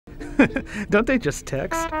Don't they just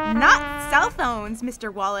text? Not cell phones,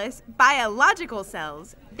 Mr. Wallace. Biological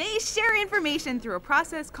cells. They share information through a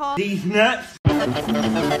process called... These nuts!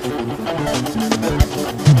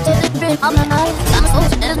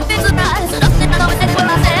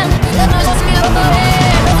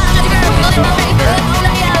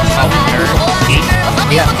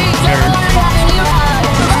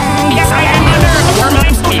 Yes, I am the nerd. Your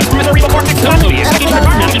mind speaks from the cerebral cortex nucleus. It's the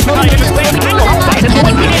garment to provide in space. I know all sides and all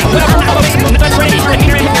ingredients. Whatever now, that's ready for a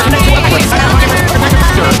heater in the next one. I have a different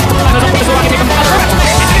structure. I don't know so I can make a better.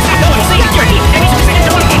 No one will see it. You're deep. And it's just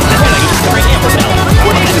one piece. That's why I use the right hand for cell.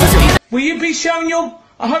 Will you be showing your...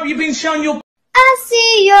 I hope you've been showing your... I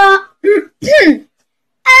see you.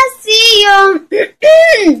 I see you.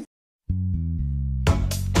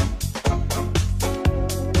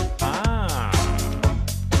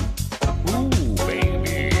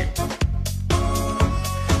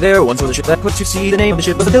 There once was a ship that put to sea. The name of the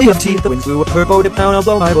ship was the Billy of Teeth. The wind blew up her boat, it down,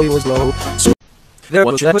 although my boy was low. So there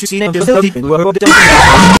was a ship that put to sea. Named the Billy of Teeth. The wind blew up her boat, it down.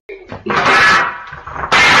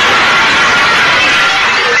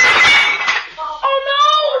 Oh no!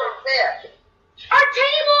 Our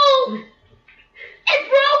table! It's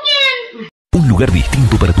broken! Un lugar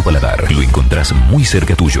distinto para tu paladar. Lo encontrás muy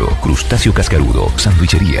cerca tuyo. Crustáceo cascarudo,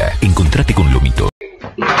 sandwichería. Encontrate con lomito.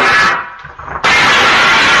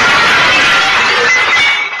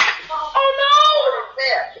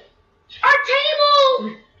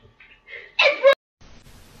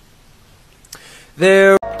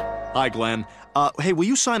 There. Hi, Glenn. Hey, will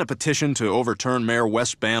you sign a petition to overturn Mayor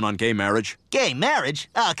West's ban on gay marriage? Gay marriage?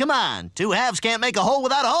 Ah, come on. Two halves can't make a hole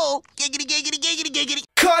without a hole. Giggity, giggity, giggity, giggity.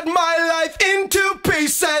 Cut my life into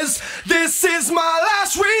pieces. This is my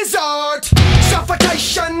last resort.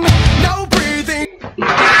 Suffocation, no breathing.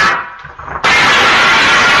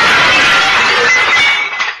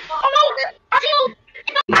 Oh no!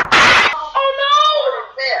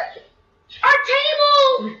 Our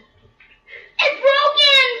table! It's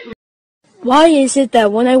broken! Why is it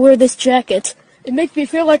that when I wear this jacket, it makes me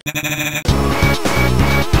feel like...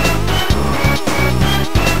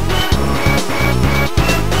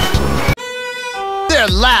 They're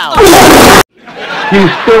loud! You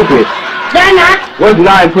stupid! They're not! What's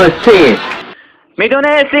 9 plus 10?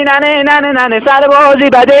 میدونستی ننه سر بازی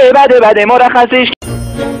بده مرخصیش.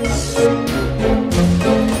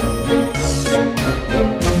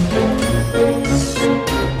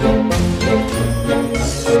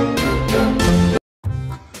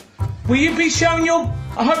 Will you be showing your...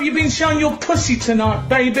 I hope you've been showing your pussy tonight,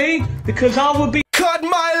 baby, because I will be... Cut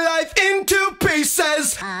my life into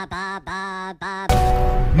pieces.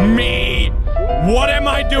 Me! What am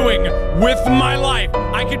I doing with my life?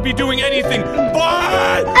 I could be doing anything,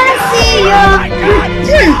 but... I see you. Oh my God!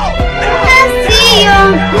 No! I see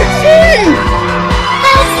you.